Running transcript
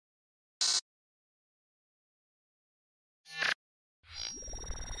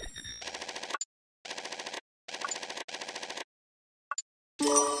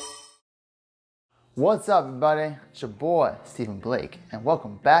What's up, everybody? It's your boy, Stephen Blake, and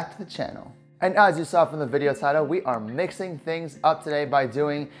welcome back to the channel. And as you saw from the video title, we are mixing things up today by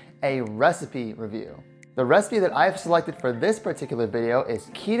doing a recipe review. The recipe that I've selected for this particular video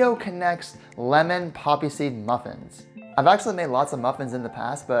is Keto Connect's lemon poppy seed muffins. I've actually made lots of muffins in the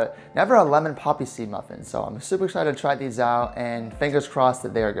past, but never a lemon poppy seed muffin, so I'm super excited to try these out and fingers crossed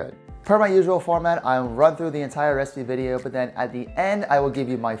that they are good. Per my usual format, I'll run through the entire recipe video, but then at the end, I will give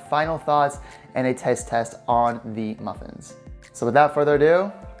you my final thoughts and a taste test on the muffins. So without further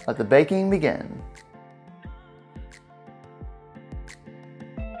ado, let the baking begin.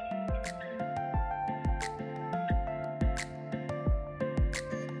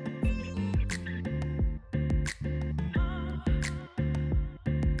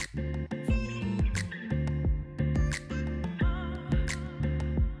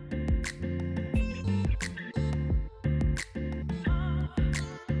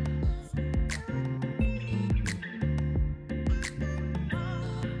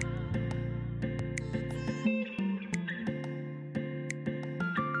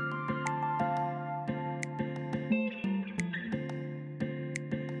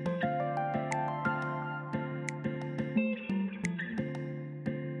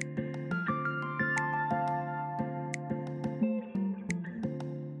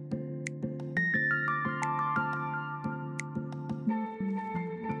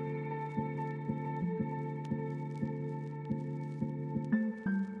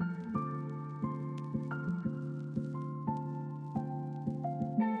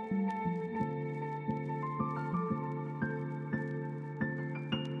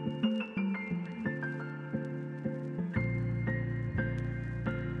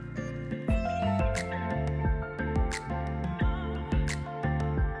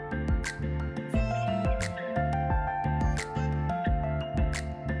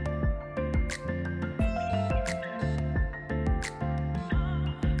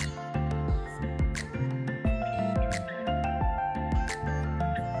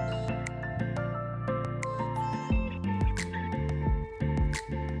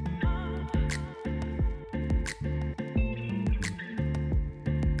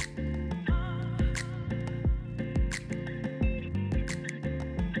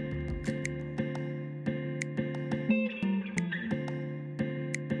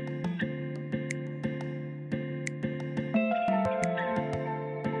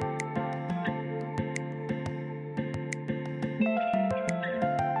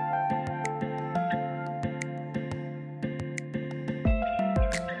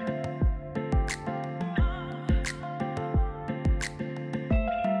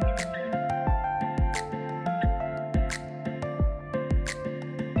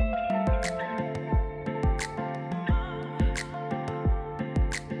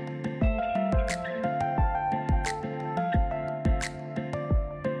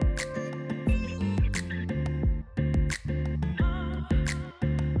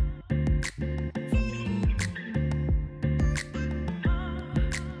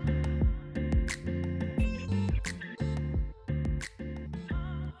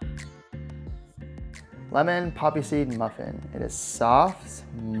 Lemon poppy seed muffin. It is soft,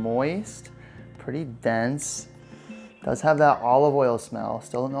 moist, pretty dense. Does have that olive oil smell.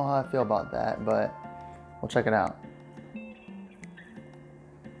 Still don't know how I feel about that, but we'll check it out.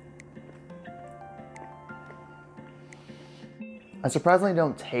 I surprisingly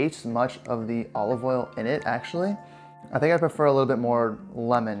don't taste much of the olive oil in it, actually. I think I prefer a little bit more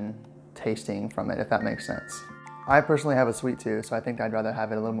lemon tasting from it, if that makes sense. I personally have a sweet tooth, so I think I'd rather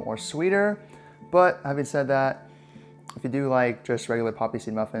have it a little more sweeter. But having said that, if you do like just regular poppy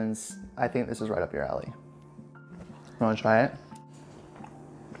seed muffins, I think this is right up your alley. You wanna try it?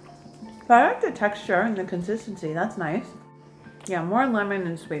 I like the texture and the consistency, that's nice. Yeah, more lemon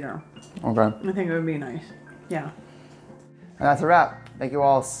and sweeter. Okay. I think it would be nice, yeah. And that's a wrap. Thank you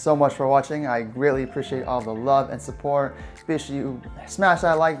all so much for watching. I greatly appreciate all the love and support. Be sure you smash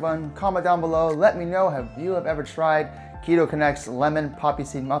that like button, comment down below, let me know if you have ever tried Keto Connect's lemon poppy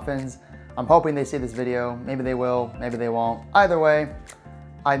seed muffins. I'm hoping they see this video. Maybe they will, maybe they won't. Either way,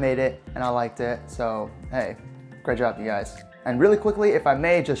 I made it and I liked it. So, hey, great job, you guys. And really quickly, if I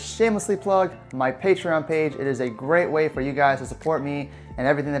may just shamelessly plug my Patreon page. It is a great way for you guys to support me and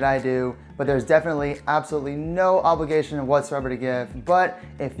everything that I do, but there's definitely absolutely no obligation whatsoever to give. But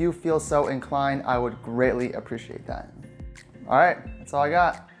if you feel so inclined, I would greatly appreciate that. All right, that's all I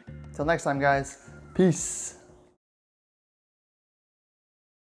got. Till next time, guys. Peace.